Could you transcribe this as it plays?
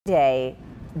Today,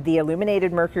 the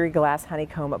Illuminated Mercury Glass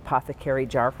Honeycomb Apothecary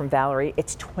jar from Valerie.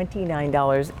 It's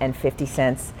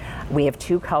 $29.50. We have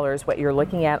two colors. What you're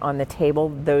looking at on the table,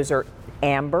 those are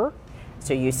amber.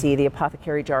 So you see the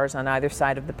apothecary jars on either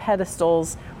side of the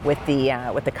pedestals with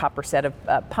the copper set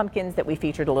of pumpkins that we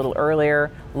featured a little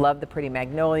earlier. Love the pretty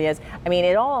magnolias. I mean,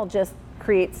 it all just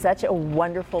creates such a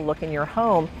wonderful look in your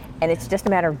home, and it's just a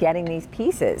matter of getting these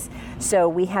pieces. So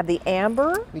we have the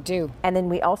amber. We do. And then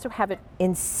we also have it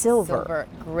in silver. Silver,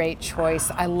 great choice.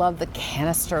 I love the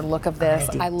canister look of this.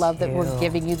 I love that we're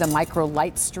giving you the micro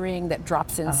light string that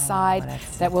drops inside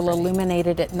that will illuminate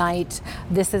it at night.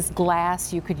 This is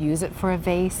glass. You could use it for a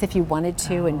vase if you wanted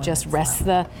to, and just rest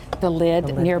the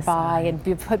lid nearby and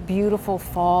put beautiful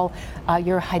fall,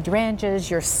 your hydrangeas,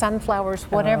 your sunflowers,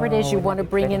 whatever it is you want to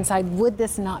bring inside. Would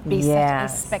this not be such a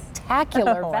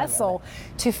spectacular vessel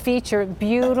to feature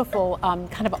beautiful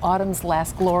kind of autumn's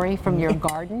last glory from your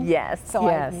garden? Yes. So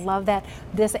I love that.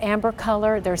 This amber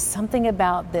color, there's something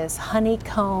about this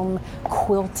honeycomb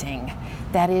quilting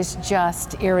that is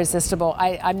just irresistible.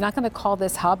 I'm not going to call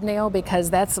this hobnail because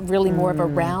that's really more of a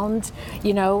round,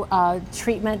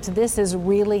 treatment. This is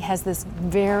really has this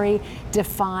very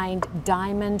defined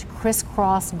diamond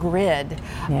crisscross grid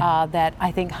that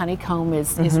I think honeycomb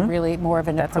is really more of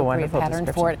an appropriate pattern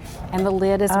for it. And the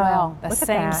lid as well. The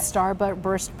same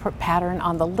starburst pattern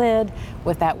on the lid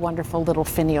with that wonderful little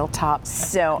finial top.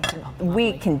 So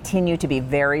we continue to be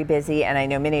very busy, and I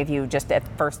know many of you just at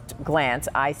first glance,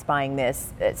 eye spying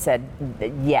this, said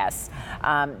yes.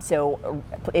 So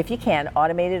if you can,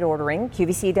 automated ordering,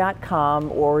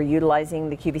 QVC.com, or utilizing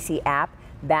the QVC app,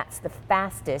 that's the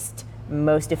fastest,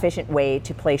 most efficient way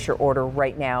to place your order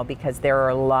right now, because there are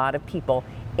a lot of people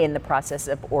in the process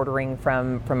of ordering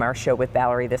from our show with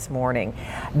Valerie this morning.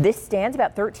 This stands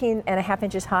about 13.5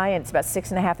 inches high, and it's about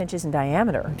 6.5 inches in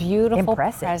diameter. Beautiful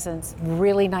presence,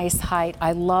 really nice height.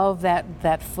 I love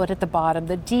that foot at the bottom,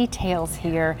 the details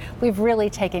here. We've really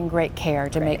taken great care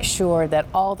to make sure that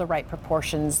all the right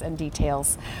proportions and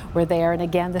details were there. And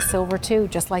again, the silver too,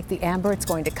 just like the amber, it's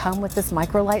going to come with this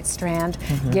microlight strand,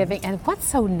 and what's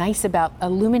so nice about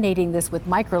illuminating this with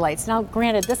microlights, now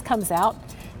granted, this comes out,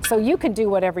 so you can do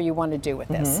whatever you want to do with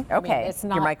this. Okay, I mean, it's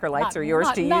not, your microlights are yours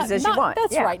to use as you want.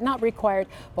 That's right, not required.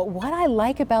 But what I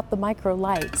like about the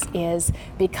microlights is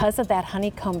because of that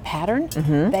honeycomb pattern,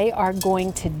 they are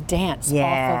going to dance off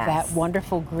of that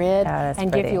wonderful grid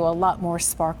and give you a lot more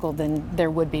sparkle than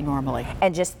there would be normally.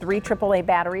 And just 3 AAA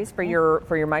batteries for your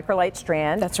microlight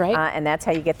strand. That's right. And that's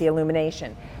how you get the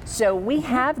illumination. So we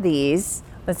have these.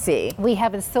 Let's see. We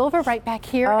have a silver right back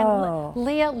here. And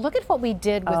Leah, look at what we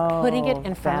did with putting it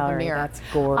in front of a mirror. That's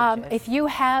gorgeous. If you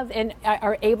have and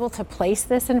are able to place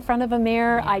this in front of a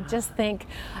mirror, I just think,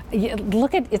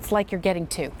 look at, it's like you're getting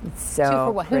two. So two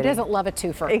for what? pretty. Who doesn't love a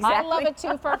twofer? Exactly. I love a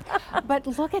twofer. But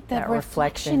look at the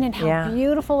reflection and how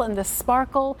beautiful, and the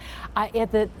sparkle.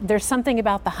 There's something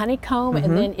about the honeycomb,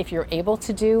 and then if you're able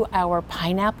to do our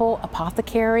pineapple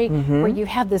apothecary, where you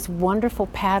have this wonderful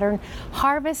pattern.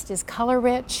 Harvest is color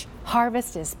rich.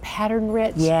 Harvest is pattern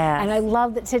rich. Yes. And I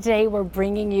love that today we're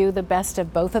bringing you the best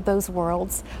of both of those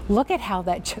worlds. Look at how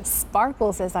that just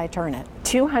sparkles as I turn it.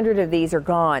 200 of these are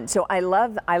gone. So I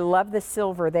love the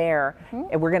silver there.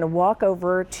 And we're going to walk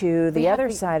over to the other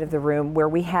side of the room where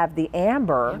we have the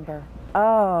amber.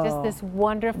 Oh. Just this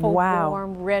wonderful,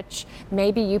 warm, rich.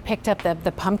 Maybe you picked up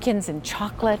the pumpkins in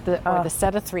chocolate, or the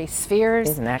set of 3 spheres.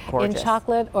 Isn't that gorgeous? In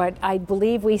chocolate. Or I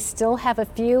believe we still have a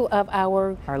few of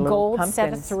our gold pumpkins.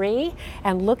 Set of 3.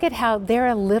 And look at how they're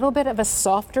a little bit of a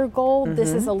softer gold.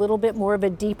 This is a little bit more of a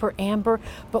deeper amber.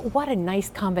 But what a nice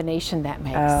combination that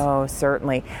makes. Oh,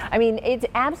 certainly. I mean, it's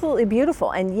absolutely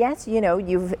beautiful. And yes,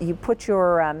 you put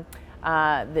your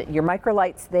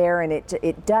microlights there, and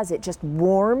it just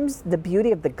warms the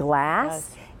beauty of the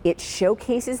glass. It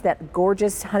showcases that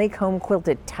gorgeous honeycomb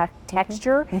quilted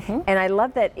texture, and I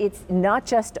love that it's not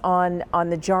just on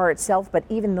the jar itself, but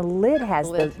even the lid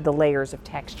has the layers of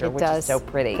texture, which is so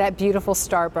pretty. That beautiful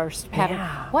starburst pattern.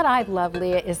 What I love,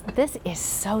 Leah, is this is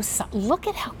so soft. Look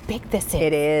at how big this is.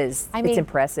 It is. I mean, it's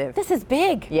impressive. This is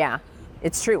big. Yeah.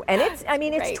 It's true. And it's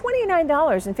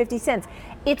 $29.50.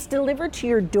 It's delivered to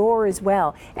your door as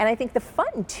well. And I think the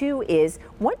fun too is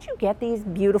once you get these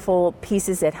beautiful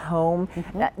pieces at home,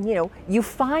 you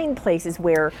find places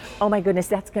where, oh my goodness,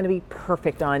 that's going to be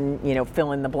perfect on,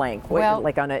 fill in the blank,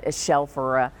 like on a shelf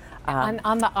or a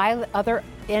on the other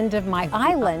end of my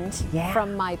island Yeah.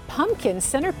 from my pumpkin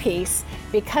centerpiece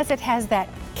because it has that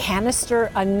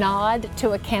canister, a nod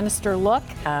to a canister look.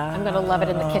 I'm going to love it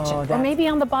in the kitchen. Or maybe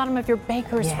on the bottom of your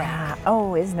baker's wrap. Yeah.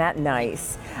 Oh, isn't that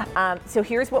nice? So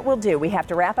here's what we'll do. We have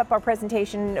to wrap up our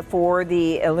presentation for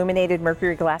the Illuminated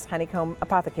Mercury Glass Honeycomb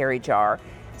Apothecary jar.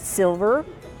 Silver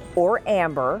or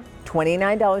amber,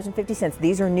 $29.50.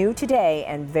 These are new today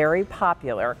and very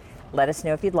popular. Let us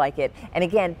know if you'd like it. And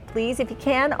again, please, if you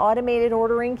can, automated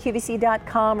ordering,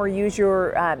 QVC.com, or use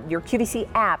your QVC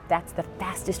app. That's the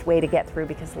fastest way to get through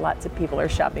because lots of people are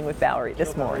shopping with Valerie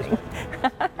this morning.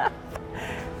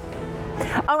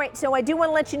 All right, so I do want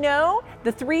to let you know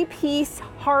the 3-piece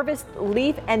Harvest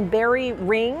leaf and berry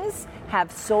rings have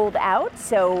sold out.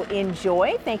 So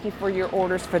enjoy. Thank you for your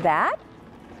orders for that.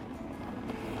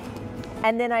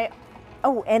 And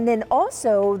then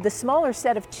also the smaller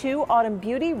set of 2 Autumn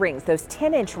Beauty rings, those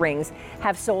 10-inch rings,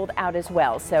 have sold out as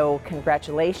well. So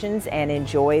congratulations and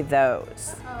enjoy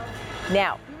those.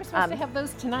 Now, We were supposed to have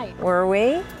those tonight. were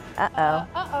we? Uh-oh.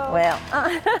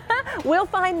 Well, we'll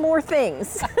find more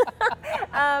things.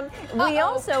 We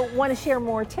also want to share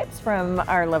more tips from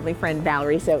our lovely friend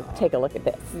Valerie, so take a look at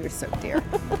this. You're so dear.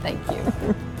 Thank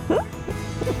you.